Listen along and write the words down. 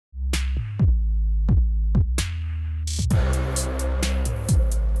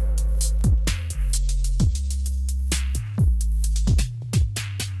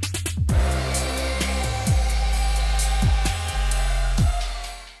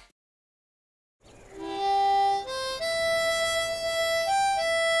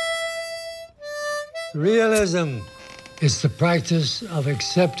Realism is the practice of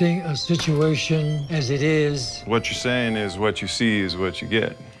accepting a situation as it is. What you're saying is what you see is what you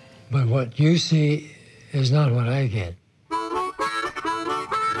get. But what you see is not what I get.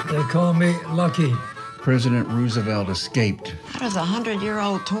 They call me lucky. President Roosevelt escaped. How does a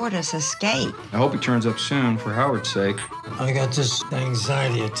 100-year-old tortoise escape? I hope he turns up soon for Howard's sake. I got this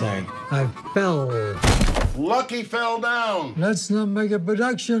anxiety attack. I fell. Lucky fell down. Let's not make a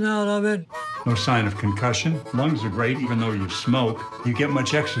production out of it. No sign of concussion. Lungs are great, even though you smoke. You get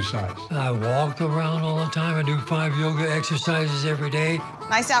much exercise. I walk around all the time. I do 5 yoga exercises every day.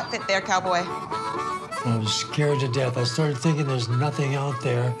 Nice outfit there, cowboy. I was scared to death. I started thinking there's nothing out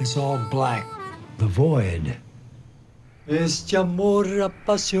there. It's all black. The void. Este amor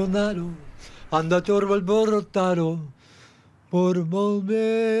apasionado anda todo alborotado por volver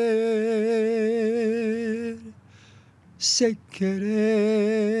se querer.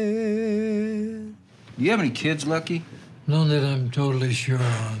 Do you have any kids, Lucky? None that I'm totally sure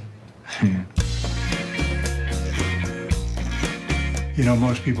of. You know,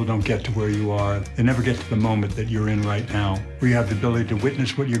 most people don't get to where you are. They never get to the moment that you're in right now, where you have the ability to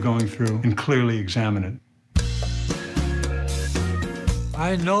witness what you're going through and clearly examine it.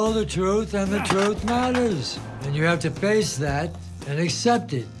 I know the truth, and the truth matters. And you have to face that and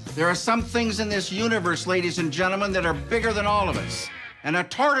accept it. There are some things in this universe, ladies and gentlemen, that are bigger than all of us. And a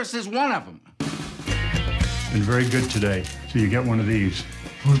tortoise is one of them. Been very good today, so you get one of these.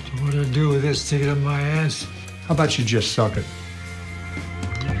 What do I do with this? Stick it up my ass? How about you just suck it?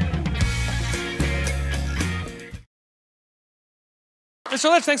 Mr.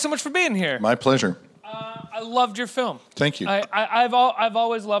 Lynch, thanks so much for being here. My pleasure. I loved your film. Thank you. I've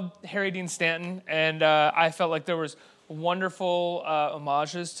always loved Harry Dean Stanton, and I felt like there was wonderful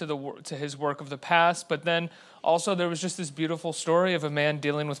homages to his work of the past, but then also there was just this beautiful story of a man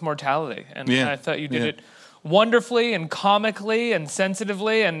dealing with mortality, and I thought you did it wonderfully and comically and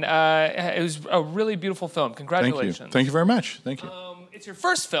sensitively, and it was a really beautiful film. Congratulations. Thank you very much. Thank you. It's your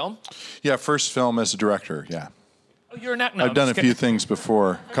first film. Yeah, first film as a director, yeah. Oh, you're an actor. No, I've done a few things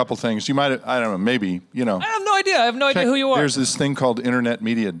before, a couple things. You might, I don't know, maybe, you know. I have no idea. I have no idea who you are. There's this thing called Internet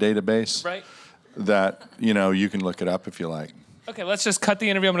Media Database. Right. That, you know, you can look it up if you like. Okay, let's just cut the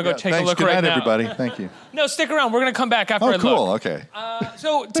interview. I'm going to go take a look Good right night, now. everybody. Thank you. No, stick around. We're going to come back after I look. Oh, cool. Okay.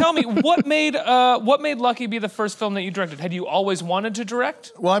 So tell me, what made Lucky be the first film that you directed? Had you always wanted to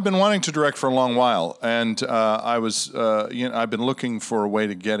direct? Well, I've been wanting to direct for a long while, and I've been looking for a way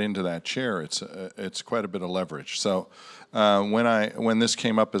to get into that chair. It's quite a bit of leverage. So when this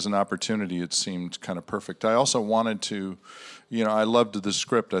came up as an opportunity, it seemed kind of perfect. I also wanted to, I loved the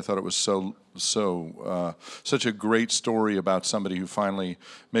script. I thought it was such a great story about somebody who finally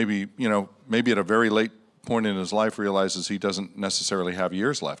maybe at a very late point in his life realizes he doesn't necessarily have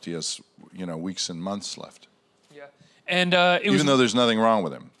years left. He has weeks and months left. Yeah, and even though there's nothing wrong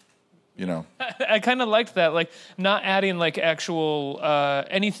with him, I kind of liked that, like not adding like actual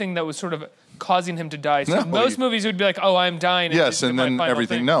anything that was sort of causing him to die. So most movies would be like, "Oh, I'm dying." Yes, and then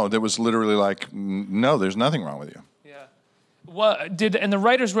everything. Thing. No, there was literally like, "No, there's nothing wrong with you." And the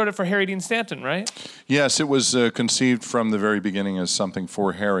writers wrote it for Harry Dean Stanton, right? Yes, it was conceived from the very beginning as something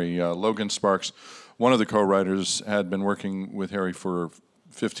for Harry. Logan Sparks, one of the co-writers, had been working with Harry for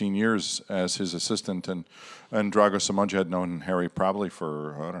 15 years as his assistant, and Drago Simonja had known Harry probably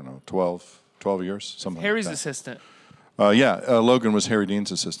for, 12 years, something Harry's like that. assistant. Logan was Harry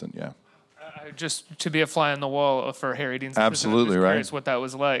Dean's assistant, yeah. Just to be a fly on the wall for Harry Dean's assistant. Absolutely, I'm just right. curious what that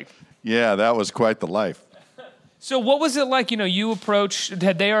was like. Yeah, that was quite the life. So what was it like, you approached,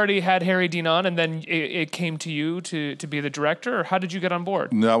 had they already had Harry Dean on and then it came to you to be the director, or how did you get on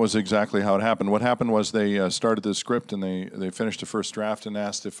board? That was exactly how it happened. What happened was they started the script and they finished the first draft and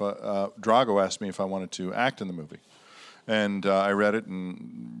asked if, Drago asked me if I wanted to act in the movie. And I read it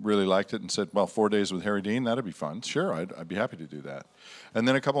and really liked it and said, well, 4 days with Harry Dean, that'd be fun. Sure, I'd be happy to do that. And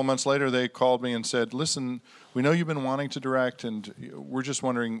then a couple of months later, they called me and said, listen, we know you've been wanting to direct, and we're just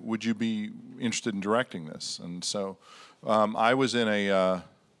wondering, would you be interested in directing this? And so so I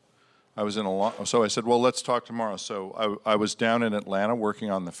said, well, let's talk tomorrow. So I was down in Atlanta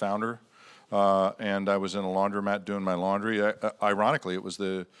working on The Founder, and I was in a laundromat doing my laundry. Ironically, it was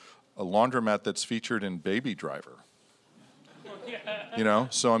a laundromat that's featured in Baby Driver.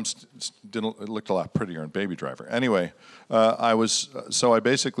 So it looked a lot prettier in Baby Driver. Anyway, I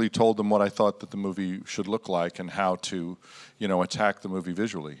basically told them what I thought that the movie should look like and how to, attack the movie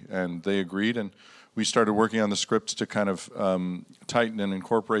visually. And they agreed, and we started working on the scripts to kind of tighten and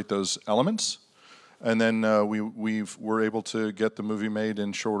incorporate those elements. And then we were able to get the movie made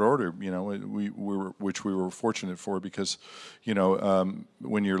in short order, you know, which we were fortunate for because, you know,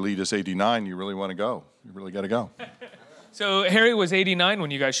 when your lead is 89, you really want to go. You really got to go. So Harry was 89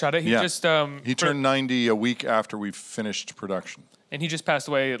 when you guys shot it. He turned 90 a week after we finished production. And he just passed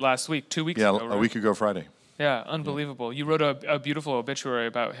away last week, 2 weeks ago, right? A week ago Friday. Yeah, unbelievable. You wrote a beautiful obituary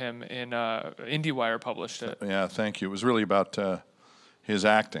about him in IndieWire published it. Yeah, thank you. It was really about his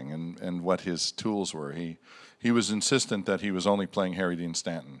acting and what his tools were. He was insistent that he was only playing Harry Dean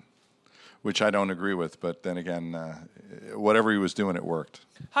Stanton, which I don't agree with, but then again, whatever he was doing, it worked.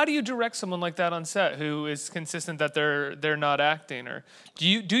 How do you direct someone like that on set who is consistent that they're not acting, or do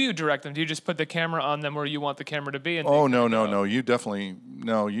you direct them? Do you just put the camera on them where you want the camera to be? And no. You definitely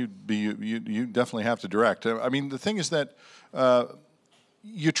you definitely have to direct. I mean, the thing is that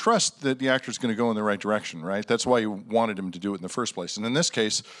you trust that the actor's going to go in the right direction, right? That's why you wanted him to do it in the first place. And in this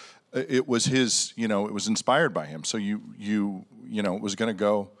case, it was his. You know, it was inspired by him. So you know, it was going to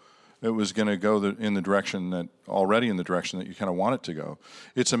go. It was going to go in the direction that you kind of want it to go.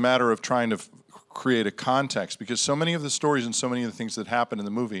 It's a matter of trying to create a context because so many of the stories and so many of the things that happen in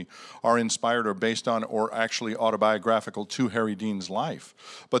the movie are inspired or based on or actually autobiographical to Harry Dean's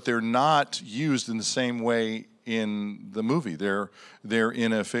life, but they're not used in the same way in the movie. They're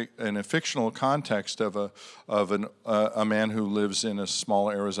in a fictional context of a man who lives in a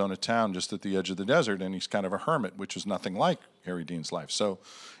small Arizona town just at the edge of the desert, and he's kind of a hermit, which is nothing like Harry Dean's life. So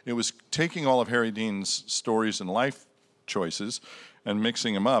it was taking all of Harry Dean's stories and life choices and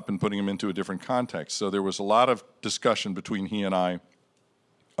mixing them up and putting them into a different context. So there was a lot of discussion between he and I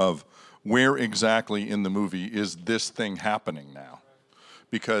of where exactly in the movie is this thing happening now,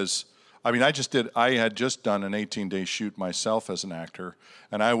 because I mean, I had just done an 18-day shoot myself as an actor,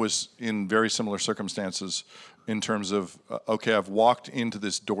 and I was in very similar circumstances in terms of, okay, I've walked into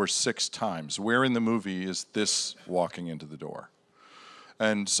this door 6 times. Where in the movie is this walking into the door?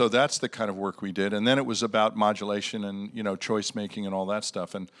 And so that's the kind of work we did. And then it was about modulation and, you know, choice making and all that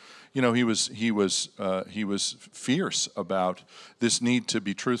stuff. And, you know, he was fierce about this need to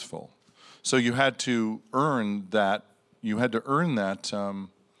be truthful. So you had to earn that. You had to earn that.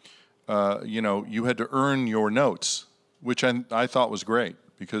 You know, you had to earn your notes, which I thought was great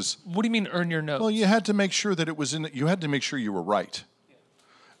because. What do you mean earn your notes? Well, you had to make sure that it was in. You had to make sure you were right,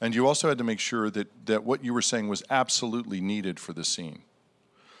 and you also had to make sure that what you were saying was absolutely needed for the scene.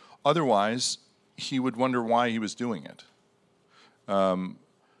 Otherwise, he would wonder why he was doing it.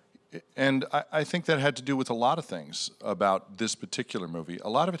 And I think that had to do with a lot of things about this particular movie. A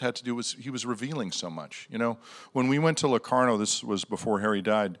lot of it had to do with he was revealing so much. You know, when we went to Locarno, this was before Harry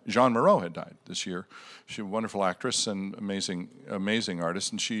died. Jean Moreau had died this year. She's a wonderful actress and amazing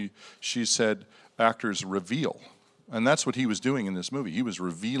artist. And she said actors reveal. And that's what he was doing in this movie. He was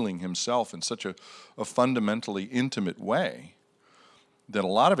revealing himself in such a fundamentally intimate way that a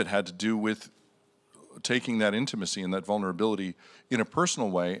lot of it had to do with taking that intimacy and that vulnerability in a personal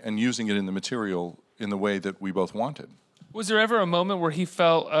way and using it in the material in the way that we both wanted. Was there ever a moment where he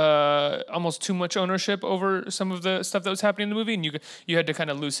felt almost too much ownership over some of the stuff that was happening in the movie, and you had to kind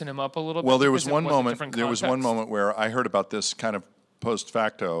of loosen him up a little bit? Well, there was one moment. There was one moment where I heard about this kind of post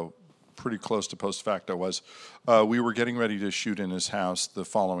facto, pretty close to post facto. Was we were getting ready to shoot in his house the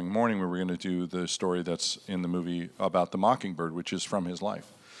following morning. We were going to do the story that's in the movie about the Mockingbird, which is from his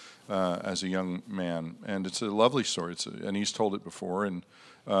life. As a young man, and it's a lovely story. And he's told it before, and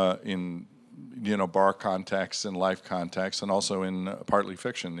in bar context and life context, and also in partly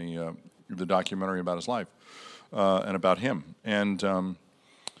fiction, the documentary about his life and about him. And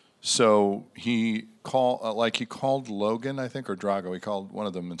so he called Logan, I think, or Drago. He called one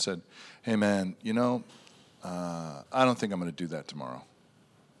of them and said, "Hey man, I don't think I'm going to do that tomorrow.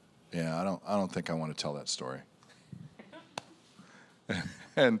 Yeah, I don't think I want to tell that story."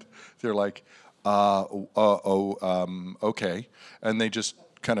 And they're like, okay. And they just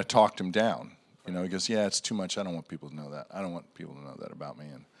kind of talked him down. He goes, yeah, it's too much. I don't want people to know that. I don't want people to know that about me.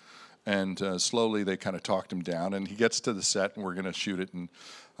 And slowly they kind of talked him down. And he gets to the set, and we're going to shoot it. And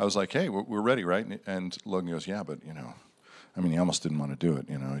I was like, hey, we're ready, right? And Logan goes, yeah, but, he almost didn't want to do it.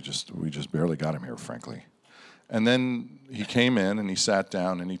 We just barely got him here, frankly. And then he came in, and he sat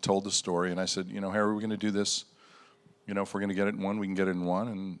down, and he told the story. And I said, Harry, we're going to do this. If we're going to get it in one, we can get it in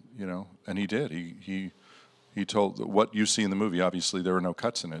one, and he did. He told what you see in the movie. Obviously, there are no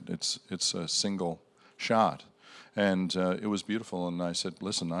cuts in it. It's a single shot, and it was beautiful. And I said,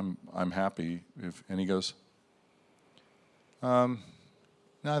 "Listen, I'm happy." And he goes, "No,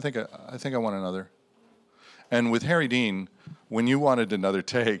 I think I want another." And with Harry Dean, when you wanted another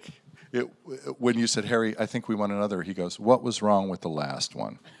take, when you said, "Harry, I think we want another," he goes, "What was wrong with the last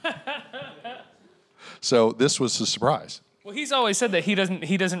one?" So this was a surprise. Well, he's always said that he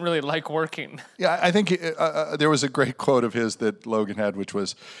doesn't really like working. Yeah, I think there was a great quote of his that Logan had, which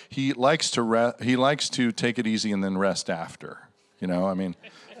was, he likes to take it easy and then rest after. You know, I mean,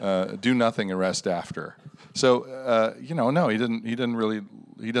 do nothing and rest after. So no, he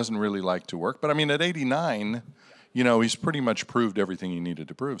doesn't really like to work. But I mean, at 89, he's pretty much proved everything he needed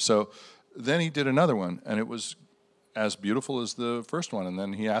to prove. So then he did another one, and it was as beautiful as the first one. And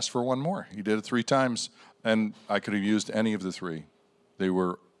then he asked for one more. He did it 3 times. And I could have used any of the 3. They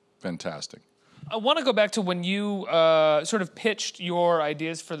were fantastic. I want to go back to when you sort of pitched your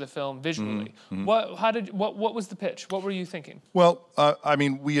ideas for the film visually. Mm-hmm. What was the pitch? What were you thinking? Well, I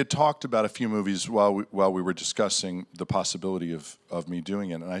mean, we had talked about a few movies while we were discussing the possibility of me doing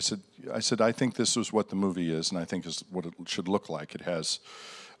it, and I said I think this is what the movie is, and I think is what it should look like. It has.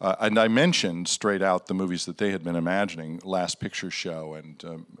 And I mentioned straight out the movies that they had been imagining: Last Picture Show,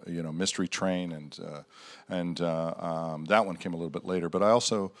 and Mystery Train, and that one came a little bit later. But I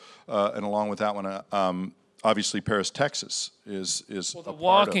also, and along with that one, obviously Paris, Texas is the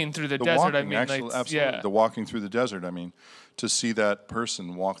walking through the desert. Walking, absolutely, yeah. The walking through the desert. I mean, to see that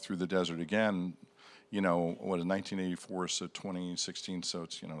person walk through the desert again. What is 1984, so 2016, so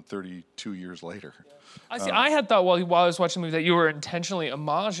it's 32 years later. I see. I had thought while I was watching the movie that you were intentionally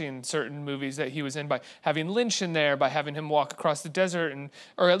homaging certain movies that he was in by having Lynch in there, by having him walk across the desert,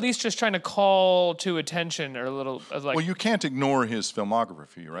 or at least just trying to call to attention or a little like. Well, you can't ignore his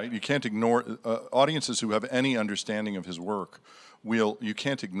filmography, right? You can't ignore audiences who have any understanding of his work. You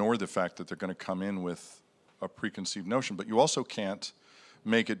can't ignore the fact that they're going to come in with a preconceived notion, but you also can't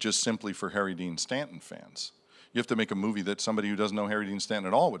make it just simply for Harry Dean Stanton fans. You have to make a movie that somebody who doesn't know Harry Dean Stanton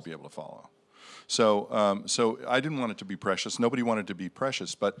at all would be able to follow. So I didn't want it to be precious. Nobody wanted it to be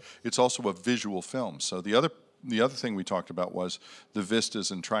precious, but it's also a visual film. So the other thing we talked about was the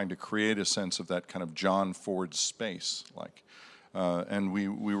vistas and trying to create a sense of that kind of John Ford space, and we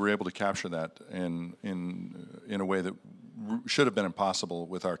were able to capture that in a way that should have been impossible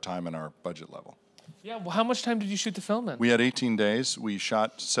with our time and our budget level. Yeah, well, how much time did you shoot the film in? We had 18 days. We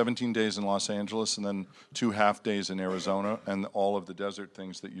shot 17 days in Los Angeles and then 2 half days in Arizona, and all of the desert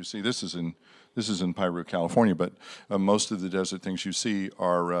things that you see. This is in Piru, California, but most of the desert things you see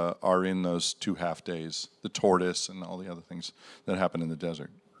are in those 2 half days. The tortoise and all the other things that happen in the desert.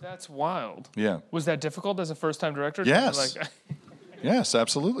 That's wild. Yeah. Was that difficult as a first-time director? Yes. Yes,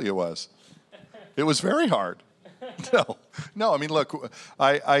 absolutely it was. It was very hard. No. I mean, look,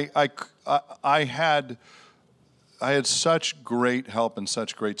 I had such great help and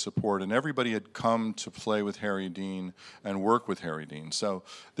such great support, and everybody had come to play with Harry Dean and work with Harry Dean. So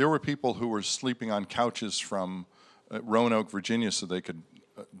there were people who were sleeping on couches from Roanoke, Virginia, so they could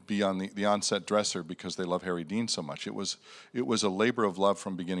be on the on-set dresser because they love Harry Dean so much. It was a labor of love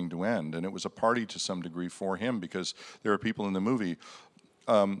from beginning to end, and it was a party to some degree for him because there are people in the movie.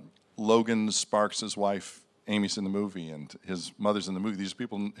 Logan Sparks' wife, Amy's in the movie, and his mother's in the movie. These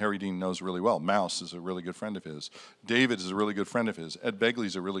people Harry Dean knows really well. Mouse is a really good friend of his. David is a really good friend of his. Ed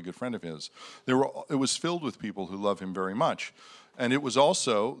Begley's a really good friend of his. It was filled with people who love him very much. And it was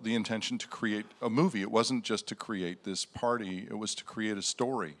also the intention to create a movie. It wasn't just to create this party. It was to create a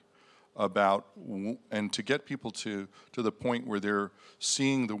story about, and to get people to the point where they're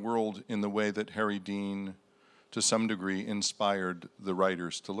seeing the world in the way that Harry Dean, to some degree, inspired the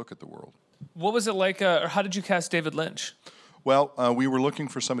writers to look at the world. What was it like, or how did you cast David Lynch? Well, we were looking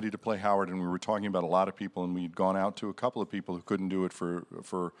for somebody to play Howard, and we were talking about a lot of people, and we'd gone out to a couple of people who couldn't do it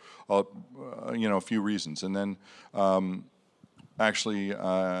for a few reasons. And then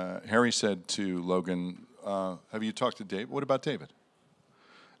Harry said to Logan, have you talked to David? What about David?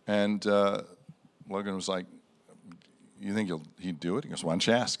 And Logan was like, you think he'd do it? He goes, why don't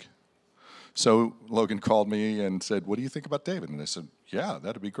you ask? So Logan called me and said, what do you think about David? And I said, yeah,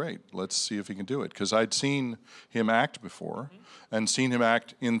 that'd be great. Let's see if he can do it. Because I'd seen him act before and seen him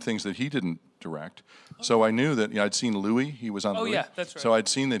act in things that he didn't direct. Okay. So I knew that I'd seen Louis. He was on Louis. Oh, yeah, that's right. So I'd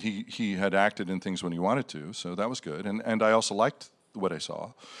seen that he had acted in things when he wanted to. So that was good. And I also liked what I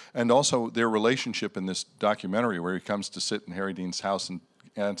saw. And also their relationship in this documentary where he comes to sit in Harry Dean's house and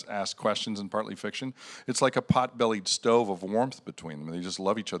ask questions and partly fiction. It's like a pot-bellied stove of warmth between them. They just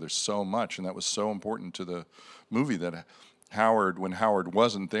love each other so much, and that was so important to the movie that when Howard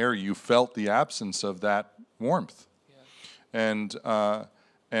wasn't there, you felt the absence of that warmth. Yeah.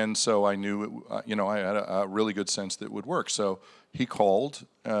 And so I knew, I had a really good sense that it would work. So he called,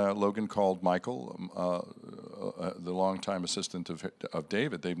 Logan called Michael, the longtime assistant of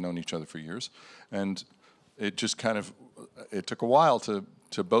David. They've known each other for years, and it just it took a while to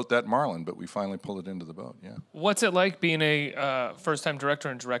boat that marlin, but we finally pulled it into the boat, yeah. What's it like being a first-time director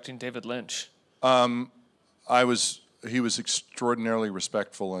and directing David Lynch? He was extraordinarily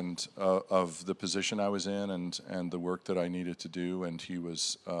respectful and of the position I was in and the work that I needed to do, and he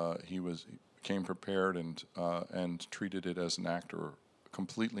came prepared and treated it as an actor,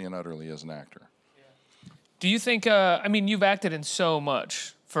 completely and utterly as an actor. Do you think? I mean, you've acted in so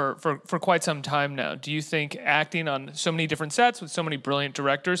much for quite some time now. Do you think acting on so many different sets with so many brilliant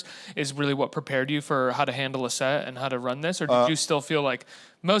directors is really what prepared you for how to handle a set and how to run this, or did you still feel like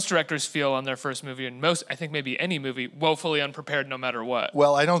most directors feel on their first movie, and I think maybe any movie, woefully unprepared no matter what?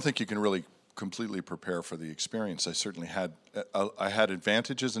 Well, I don't think you can really completely prepare for the experience. I certainly had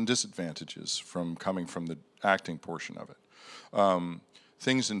advantages and disadvantages from coming from the acting portion of it.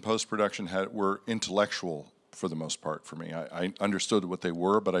 Things in post-production were intellectual for the most part for me. I understood what they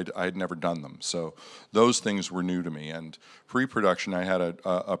were, but I had never done them. So those things were new to me. And pre-production I had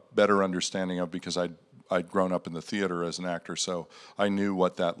a better understanding of because I'd grown up in the theater as an actor, so I knew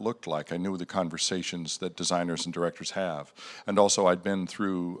what that looked like. I knew the conversations that designers and directors have. And also I'd been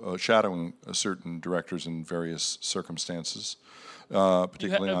through shadowing certain directors in various circumstances,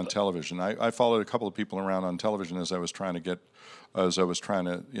 particularly on television. I followed a couple of people around on television when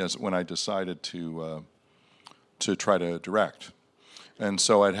I decided to try to direct. And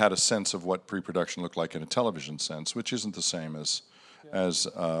so I'd had a sense of what pre-production looked like in a television sense, which isn't the same as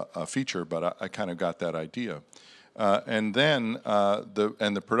a feature, but I kind of got that idea. And then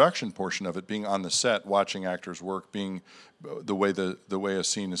the production portion of it, being on the set, watching actors work, being the way a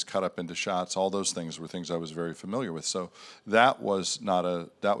scene is cut up into shots, all those things were things I was very familiar with. So that was not a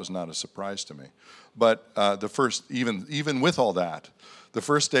surprise to me. But even with all that, the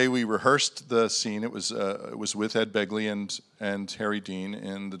first day we rehearsed the scene, it was with Ed Begley and Harry Dean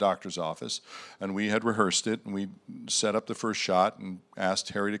in the doctor's office, and we had rehearsed it, and we set up the first shot and asked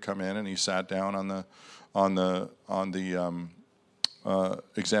Harry to come in, and he sat down on the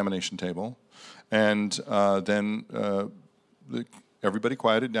examination table, and then everybody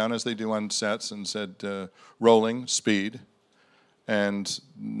quieted down as they do on sets and said, rolling, speed. And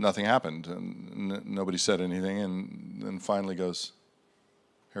nothing happened, and nobody said anything, and then finally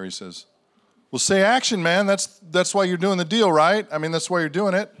Harry says, "Well, say action, man. That's why you're doing the deal, right? I mean, that's why you're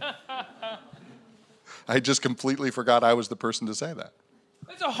doing it." I just completely forgot I was the person to say that.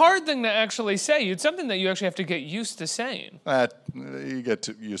 It's a hard thing to actually say. It's something that you actually have to get used to saying. You get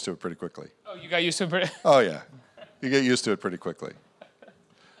used to it pretty quickly. Oh, you got used to it Oh, yeah. You get used to it pretty quickly.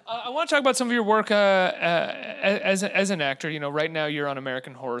 I want to talk about some of your work as an actor. You know, right now you're on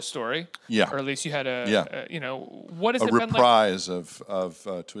American Horror Story. Yeah. Or at least you had what has it been like? A reprise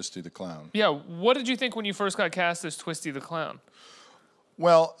of Twisty the Clown. Yeah. What did you think when you first got cast as Twisty the Clown?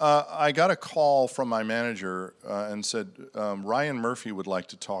 Well, I got a call from my manager and said, Ryan Murphy would like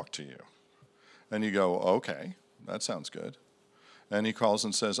to talk to you. And you go, okay, that sounds good. And he calls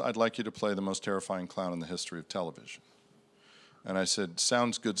and says, I'd like you to play the most terrifying clown in the history of television. And I said,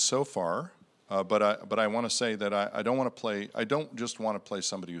 sounds good so far, but I want to say that I don't just want to play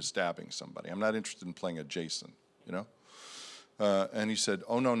somebody who's stabbing somebody. I'm not interested in playing a Jason, you know? And he said,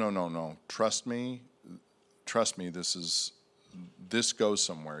 oh, no. Trust me, this goes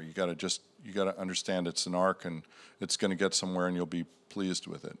somewhere. You got to understand it's an arc and it's going to get somewhere and you'll be pleased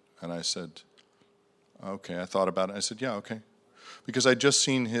with it. And I said, okay. I thought about it. I said, yeah, okay. Because I'd just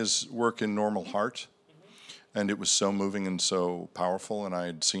seen his work in Normal Heart, and it was so moving and so powerful, and I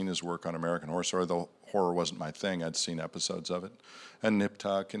had seen his work on American Horror Story, though horror wasn't my thing. I'd seen episodes of it. And Nip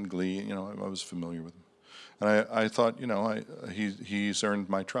Tuck and Glee, you know, I was familiar with him. And I thought, you know, he's earned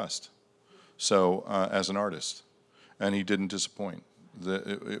my trust. So, as an artist. And he didn't disappoint.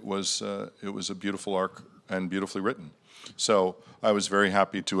 It was a beautiful arc and beautifully written. So I was very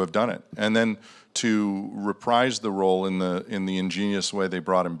happy to have done it. And then to reprise the role in the ingenious way they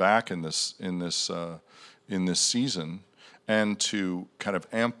brought him back in this season, and to kind of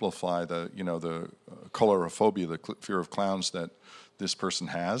amplify the colorophobia, the fear of clowns that this person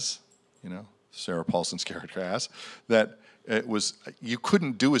has, you know, Sarah Paulson's character has, that you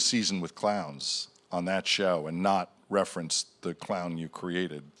couldn't do a season with clowns on that show and not reference the clown you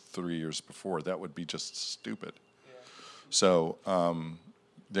created 3 years before. That would be just stupid. Yeah. So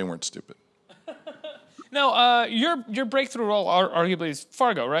they weren't stupid. Now, your breakthrough role arguably is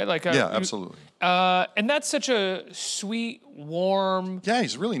Fargo, right? Yeah, absolutely. And that's such a sweet, warm. Yeah,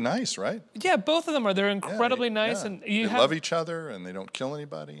 he's really nice, right? Yeah, both of them are. They're incredibly nice, and they love each other, and they don't kill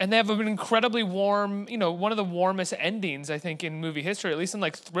anybody. And they have an incredibly warm, you know, one of the warmest endings I think in movie history, at least in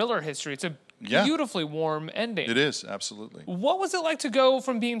like thriller history. It's a beautifully warm ending. It is, absolutely. What was it like to go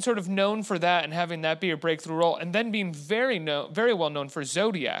from being sort of known for that and having that be a breakthrough role, and then being very well known for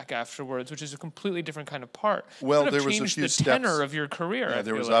Zodiac afterwards, which is a completely different kind of part? Well, Sort of there was a changed few the steps. tenor of your career. Yeah, I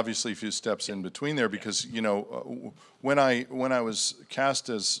there feel was like. obviously a few steps in between there because when I was cast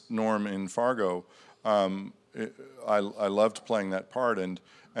as Norm in Fargo, I loved playing that part, and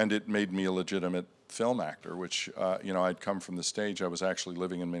it made me a legitimate film actor, which I'd come from the stage. I was actually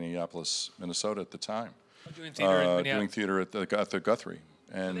living in Minneapolis, Minnesota at the time, Doing theater in Minneapolis. doing theater at the Guthrie.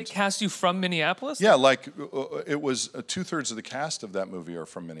 And They cast you from Minneapolis? yeah, like it was 2/3 of the cast of that movie are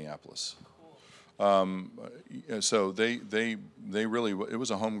from Minneapolis. So they really, it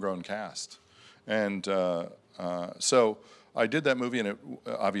was a homegrown cast, and so I did that movie, and it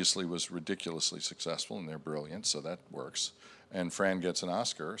obviously was ridiculously successful, and they're brilliant, so that works. And Fran gets an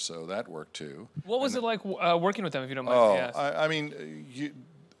Oscar, so that worked too. What was it like working with them, if you don't mind me asking? I mean,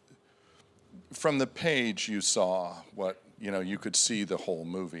 from the page you saw what, you could see the whole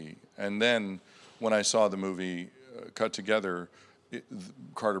movie. And then when I saw the movie cut together,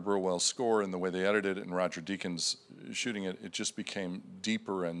 Carter Burwell's score and the way they edited it and Roger Deakins shooting it, it just became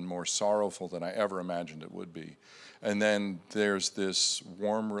deeper and more sorrowful than I ever imagined it would be. And then there's this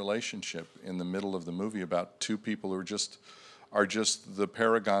warm relationship in the middle of the movie about two people who are just the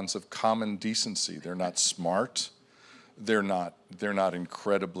paragons of common decency. They're not smart. They're not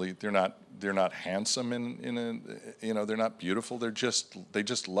incredibly. They're not handsome they're not beautiful. They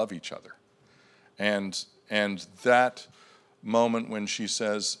just love each other. And that moment when she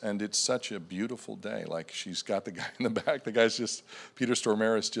says, and it's such a beautiful day, like she's got the guy in the back. The guy's Peter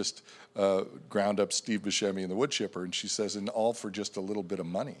Stormaris just ground up Steve Buscemi in the wood chipper, and she says, and all for just a little bit of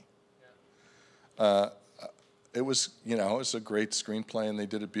money. It was, it was a great screenplay, and they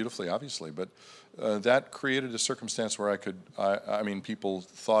did it beautifully, obviously. But that created a circumstance where people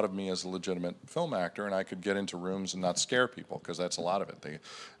thought of me as a legitimate film actor, and I could get into rooms and not scare people, because that's a lot of it.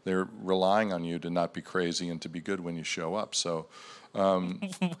 They're relying on you to not be crazy and to be good when you show up. So.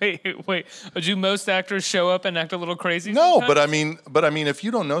 Wait. Do most actors show up and act a little crazy? No, sometimes? but I mean, if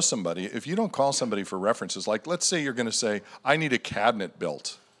you don't know somebody, if you don't call somebody for references, like let's say you're going to say, I need a cabinet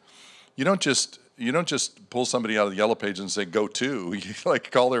built. You don't just pull somebody out of the yellow page and say go to. You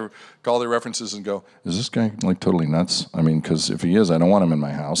like call their references and go, is this guy like totally nuts? I mean, because if he is, I don't want him in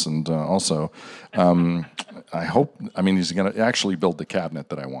my house. And also, I hope. I mean, he's going to actually build the cabinet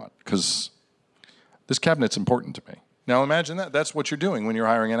that I want, because this cabinet's important to me. Now imagine that. That's what you're doing when you're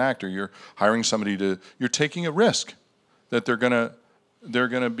hiring an actor. You're hiring somebody you're taking a risk that they're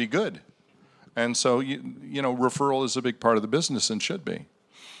gonna be good, and so referral is a big part of the business and should be.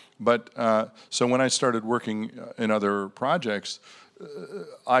 But so when I started working in other projects,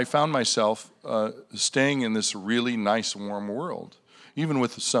 I found myself staying in this really nice, warm world. Even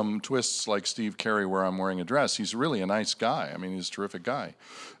with some twists like Steve Carey, where I'm wearing a dress, he's really a nice guy. I mean, he's a terrific guy.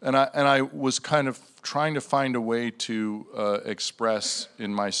 And I was kind of trying to find a way to express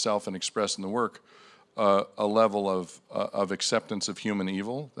in myself and express in the work a level of acceptance of human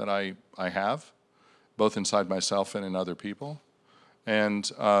evil that I have, both inside myself and in other people.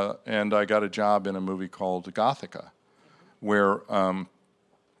 And I got a job in a movie called Gothica, where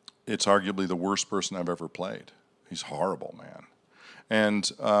it's arguably the worst person I've ever played. He's horrible, man.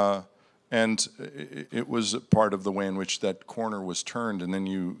 And it was part of the way in which that corner was turned, and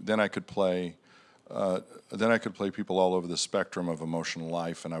then I could play people all over the spectrum of emotional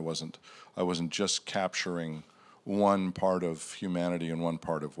life, and I wasn't just capturing one part of humanity and one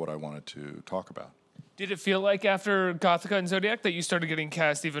part of what I wanted to talk about. Did it feel like after Gothica and Zodiac that you started getting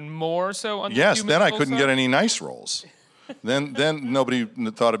cast even more so on the Yes, human then I level couldn't side? get any nice roles. Then nobody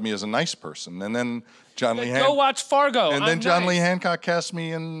thought of me as a nice person, and then John Lee Go watch Fargo. and I'm then John nice. Lee Hancock cast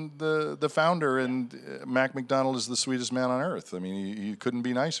me in the Founder, and Mac McDonald is the sweetest man on earth. I mean, he couldn't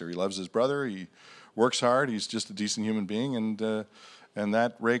be nicer. He loves his brother. He works hard. He's just a decent human being, and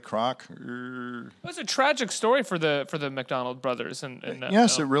that Ray Kroc. It was a tragic story for the McDonald brothers. And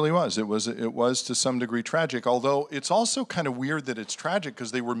Yes, it really was. It was to some degree tragic. Although it's also kind of weird that it's tragic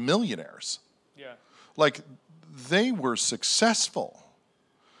because they were millionaires. Yeah. Like, they were successful.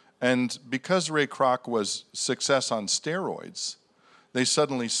 And because Ray Kroc was success on steroids, they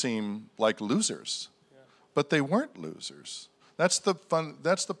suddenly seem like losers. Yeah. But they weren't losers. That's the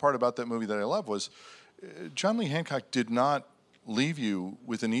part about that movie that I love was John Lee Hancock did not leave you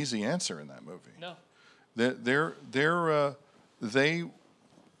with an easy answer in that movie. No.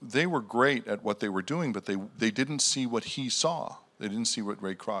 They were great at what they were doing, but they didn't see what he saw. They didn't see what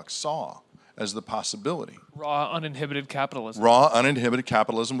Ray Kroc saw as the possibility. Raw, uninhibited capitalism. Raw, uninhibited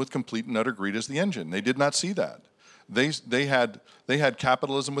capitalism with complete and utter greed as the engine. They did not see that. They had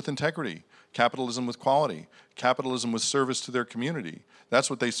capitalism with integrity, capitalism with quality, capitalism with service to their community. That's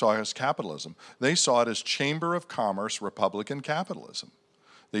what they saw as capitalism. They saw it as Chamber of Commerce Republican capitalism.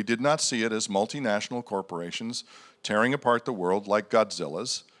 They did not see it as multinational corporations tearing apart the world like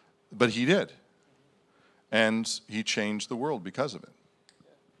Godzilla's, but he did. And he changed the world because of it.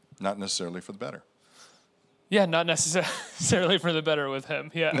 Not necessarily for the better. Yeah, not necessarily for the better with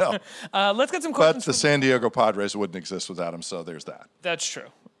him. Yeah. No. Let's get some questions. But the San Diego Padres wouldn't exist without him, so there's that. That's true.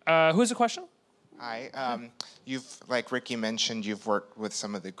 Who has a question? Hi. You've, like Ricky mentioned, you've worked with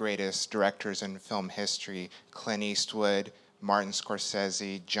some of the greatest directors in film history: Clint Eastwood, Martin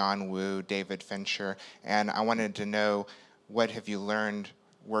Scorsese, John Woo, David Fincher. And I wanted to know, what have you learned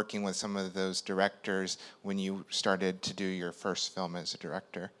working with some of those directors when you started to do your first film as a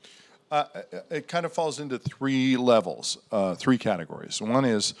director? It kind of falls into three levels, three categories. One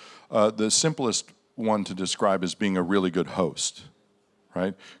is the simplest one to describe as being a really good host,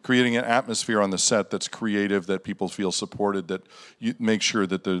 right? Creating an atmosphere on the set that's creative, that people feel supported, that you make sure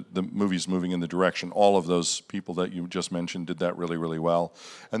that the movie's moving in the direction. All of those people that you just mentioned did that really, really well.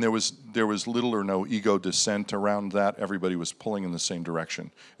 And there was little or no ego dissent around that. Everybody was pulling in the same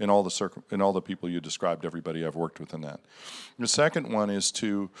direction. In all the people you described, everybody I've worked with in that. The second one is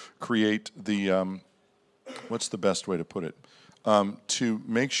to create the, what's the best way to put it? To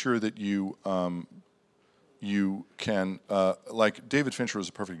make sure that you can, like David Fincher was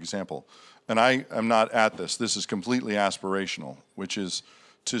a perfect example. And I am not at this. This is completely aspirational, which is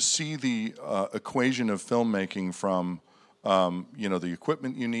to see the equation of filmmaking from, the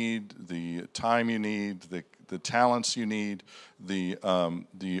equipment you need, the time you need, the talents you need,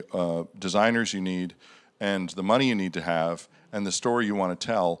 the designers you need, and the money you need to have, and the story you want to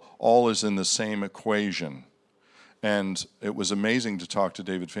tell, all is in the same equation. And it was amazing to talk to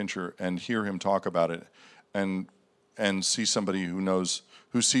David Fincher and hear him talk about it, and see somebody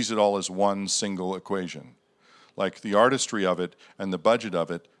who sees it all as one single equation. Like the artistry of it and the budget of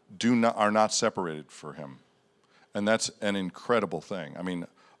it are not separated for him. And that's an incredible thing. I mean,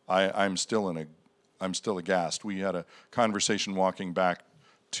 I'm still aghast. We had a conversation walking back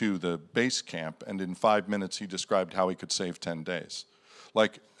to the base camp, and in 5 minutes he described how he could save 10 days.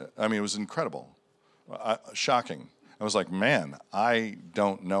 It was incredible, shocking. I was like, man, I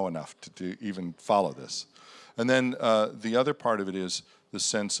don't know enough to even follow this. And then the other part of it is the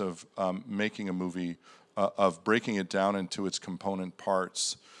sense of making a movie, of breaking it down into its component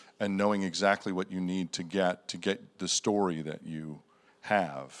parts and knowing exactly what you need to get the story that you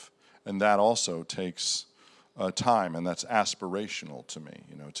have. And that also takes time, and that's aspirational to me,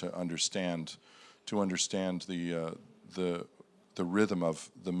 to understand the rhythm of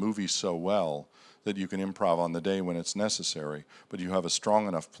the movie so well that you can improv on the day when it's necessary, but you have a strong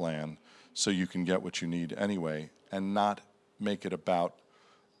enough plan so you can get what you need anyway, and not make it about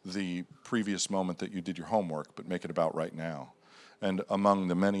the previous moment that you did your homework, but make it about right now. And among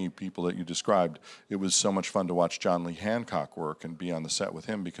the many people that you described, it was so much fun to watch John Lee Hancock work and be on the set with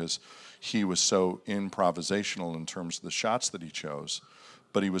him, because he was so improvisational in terms of the shots that he chose,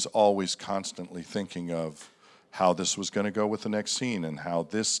 but he was always constantly thinking of how this was going to go with the next scene, and how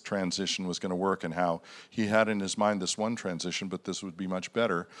this transition was going to work, and how he had in his mind this one transition, but this would be much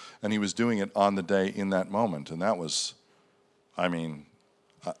better. And he was doing it on the day in that moment. And that was,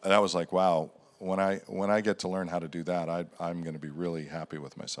 that was like, wow, when I get to learn how to do that, I'm going to be really happy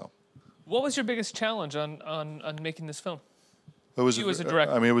with myself. What was your biggest challenge on making this film? It was, you as a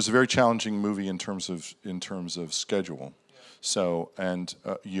director. It was a very challenging movie in terms of schedule. So, and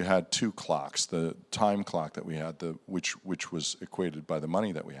you had two clocks: the time clock that we had, which was equated by the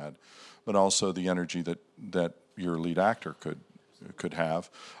money that we had, but also the energy that your lead actor could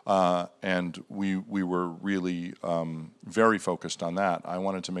have, and we were really very focused on that. I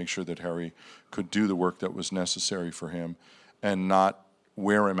wanted to make sure that Harry could do the work that was necessary for him, and not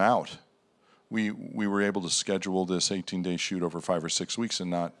wear him out. We were able to schedule this 18-day shoot over 5 or 6 weeks,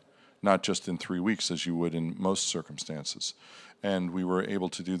 and not just in 3 weeks as you would in most circumstances. And we were able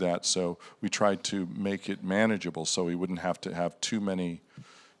to do that, so we tried to make it manageable so we wouldn't have to have too many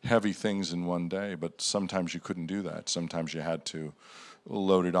heavy things in one day, but sometimes you couldn't do that. Sometimes you had to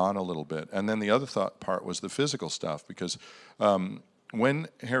load it on a little bit. And then the other part was the physical stuff, because when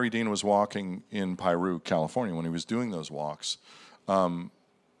Harry Dean was walking in Piru, California, when he was doing those walks,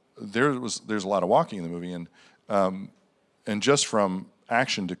 there's a lot of walking in the movie, and just from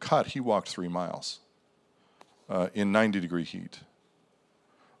action to cut, he walked 3 miles in 90-degree heat.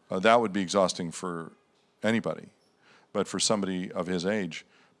 That would be exhausting for anybody, but for somebody of his age,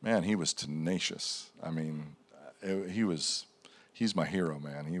 man, he was tenacious. I mean, he was he's my hero,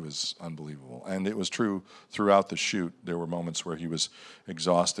 man. He was unbelievable. And it was true throughout the shoot. There were moments where he was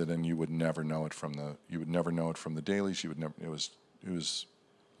exhausted, and you would never know it from the dailies. It was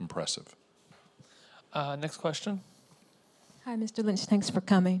impressive. Next question. Hi, Mr. Lynch. Thanks for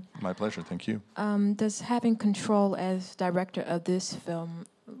coming. My pleasure. Thank you. Does having control as director of this film,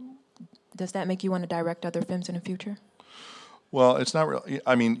 does that make you want to direct other films in the future? Well, it's not really.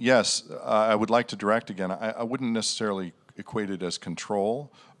 I mean, yes, I would like to direct again. I wouldn't necessarily equate it as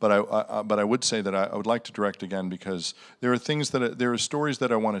control, but I would say that I would like to direct again because there are stories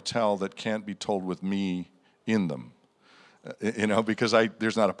that I want to tell that can't be told with me in them. Because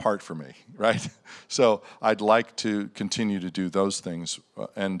there's not a part for me, right? So I'd like to continue to do those things,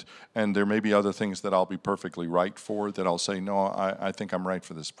 and there may be other things that I'll be perfectly right for, that I'll say, no, I think I'm right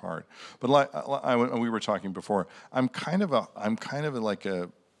for this part. But we were talking before, I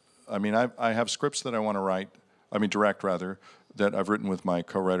have scripts that I want to direct rather, that I've written with my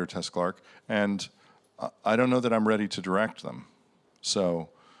co-writer Tess Clark, and I don't know that I'm ready to direct them. So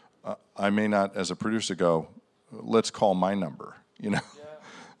I may not, as a producer, go, let's call my number,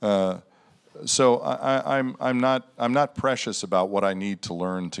 So I'm not precious about what I need to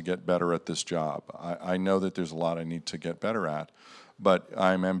learn to get better at this job. I know that there's a lot I need to get better at, but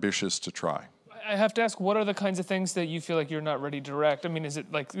I'm ambitious to try. I have to ask, what are the kinds of things that you feel like you're not ready to direct? I mean, is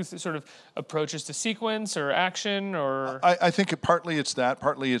it like sort of approaches to sequence or action, or? I think partly it's that.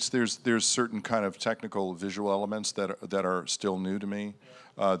 Partly it's there's certain kind of technical visual elements that are still new to me.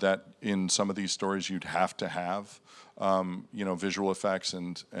 That in some of these stories you'd have to have, visual effects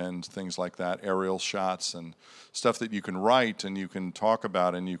and things like that, aerial shots and stuff that you can write and you can talk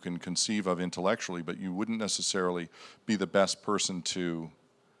about and you can conceive of intellectually, but you wouldn't necessarily be the best person to.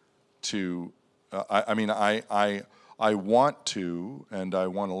 I want to, and I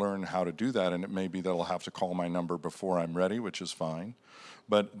want to learn how to do that, and it may be that I'll have to call my number before I'm ready, which is fine.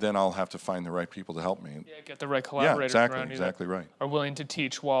 But then I'll have to find the right people to help me. Yeah, get the right collaborators around you exactly right. Are willing to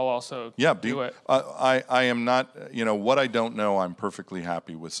teach while also do it. I am not, what I don't know, I'm perfectly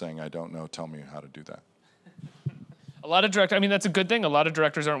happy with saying I don't know. Tell me how to do that. A lot of directors, that's a good thing. A lot of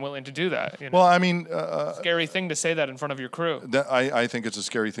directors aren't willing to do that. Well, scary thing to say that in front of your crew. I think it's a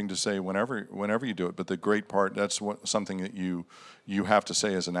scary thing to say whenever you do it. But the great part, that's something that you have to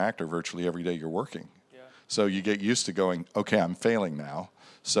say as an actor virtually every day you're working. Yeah. So you get used to going, okay, I'm failing now,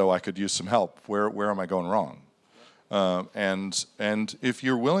 so I could use some help. Where am I going wrong? And if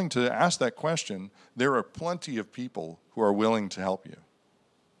you're willing to ask that question, there are plenty of people who are willing to help you.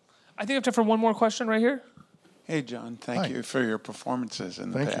 I think I have time for one more question right here. Hey, John, thank you for your performances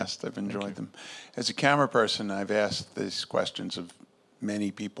in the past. I've enjoyed them. As a camera person, I've asked these questions of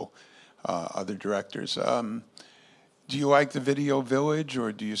many people, other directors. Do you like the video village,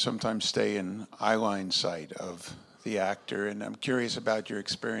 or do you sometimes stay in eyeline sight of the actor? And I'm curious about your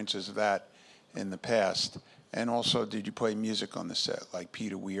experiences of that in the past. And also, did you play music on the set like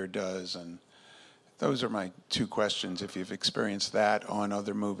Peter Weir does? And those are my two questions, if you've experienced that on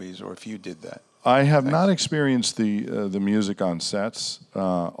other movies or if you did that. I have not experienced the music on sets,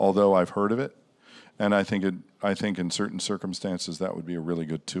 although I've heard of it, and I think in certain circumstances that would be a really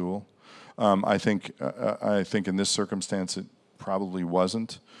good tool. I think in this circumstance it probably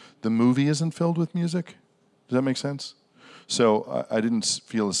wasn't. The movie isn't filled with music. Does that make sense? So I didn't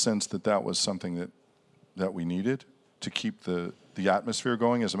feel a sense that was something that we needed to keep the atmosphere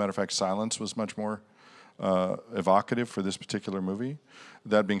going. As a matter of fact, silence was much more evocative for this particular movie.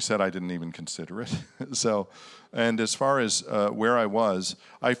 That being said, I didn't even consider it. And as far as where I was,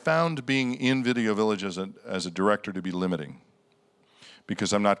 I found being in Video Village as a director to be limiting,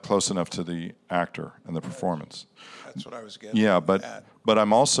 because I'm not close enough to the actor and the performance. That's what I was getting. Yeah, but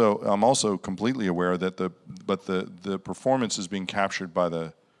I'm also completely aware that the performance is being captured by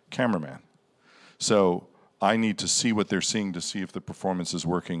the cameraman. So I need to see what they're seeing to see if the performance is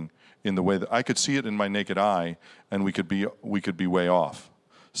working in the way that I could see it in my naked eye, and we could be way off.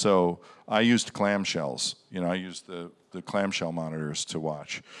 So I used clamshells. I used the clamshell monitors to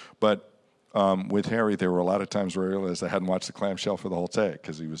watch. But with Harry, there were a lot of times where I realized I hadn't watched the clamshell for the whole take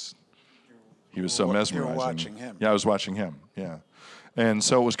because he was so mesmerizing. You were watching him. Yeah, I was watching him. Yeah, and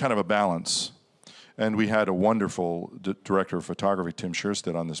so it was kind of a balance. And we had a wonderful director of photography, Tim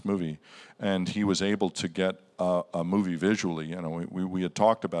Scherstedt, on this movie, and he was able to get a movie visually. We had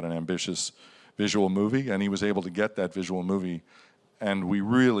talked about an ambitious visual movie, and he was able to get that visual movie. And we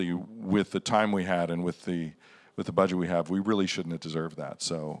really, with the time we had and with the budget we have, we really shouldn't have deserved that.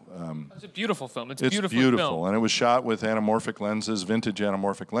 So it's a beautiful film. It's beautiful, film. And it was shot with anamorphic lenses, vintage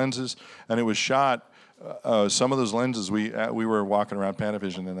anamorphic lenses, and it was shot. Some of those lenses, we were walking around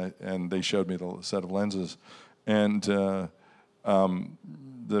Panavision, and they showed me the set of lenses, and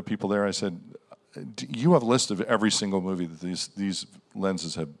the people there, I said, you have a list of every single movie that these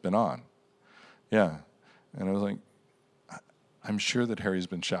lenses have been on. Yeah. And I was like, I'm sure that Harry's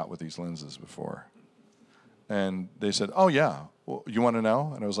been shot with these lenses before. And they said, oh, yeah. Well, you want to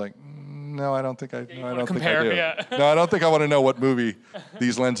know? And I was like, no, I don't think I do. No, I don't think I want to know what movie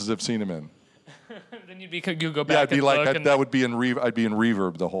these lenses have seen him in. Then you go back. Yeah, I'd be like, that would be I'd be in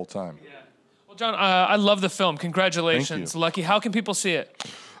reverb the whole time. Yeah. Well, John, I love the film. Congratulations. Lucky. How can people see it?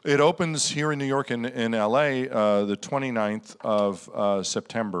 It opens here in New York in LA the 29th of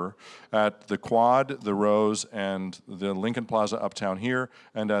September at the Quad, the Rose, and the Lincoln Plaza uptown here,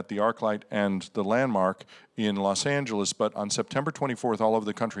 and at the ArcLight and the Landmark in Los Angeles. But on September 24th, all over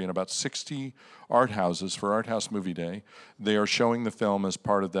the country, in about 60 art houses for Art House Movie Day, they are showing the film as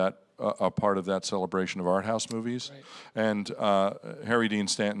part of that a part of that celebration of art house movies. Right. And Harry Dean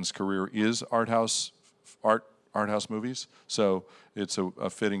Stanton's career is art house movies, so it's a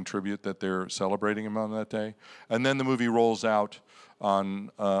fitting tribute that they're celebrating him on that day. And then the movie rolls out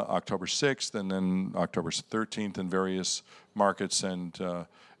on October 6th and then October 13th in various markets,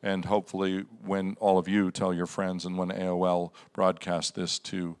 and hopefully when all of you tell your friends and when AOL broadcasts this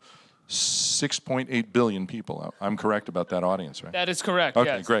to 6.8 billion people. I'm correct about that audience, right? That is correct,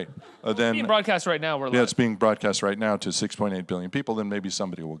 okay, yes. Great. It's being broadcast right now. Yeah, it's being broadcast right now to 6.8 billion people, then maybe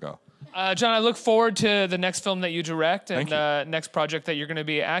somebody will go. John, I look forward to the next film that you direct and next project that you're going to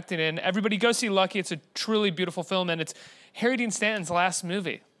be acting in. Everybody go see Lucky. It's a truly beautiful film, and it's Harry Dean Stanton's last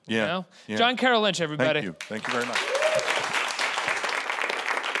movie. Yeah. You know? Yeah. John Carroll Lynch, everybody. Thank you. Thank you very much.